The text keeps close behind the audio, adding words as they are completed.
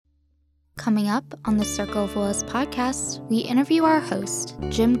Coming up on the Circle of Willis podcast, we interview our host,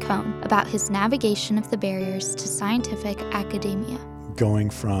 Jim Cohn, about his navigation of the barriers to scientific academia. Going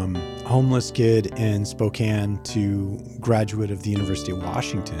from homeless kid in Spokane to graduate of the University of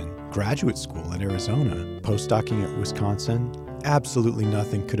Washington, graduate school at Arizona, postdocing at Wisconsin, absolutely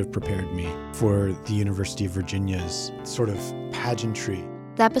nothing could have prepared me for the University of Virginia's sort of pageantry.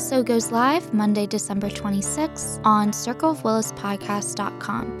 The episode goes live Monday, December 26th on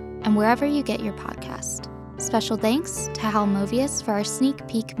circleofwillispodcast.com and wherever you get your podcast. Special thanks to Hal Movius for our sneak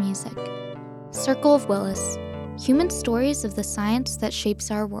peek music. Circle of Willis, human stories of the science that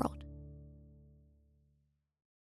shapes our world.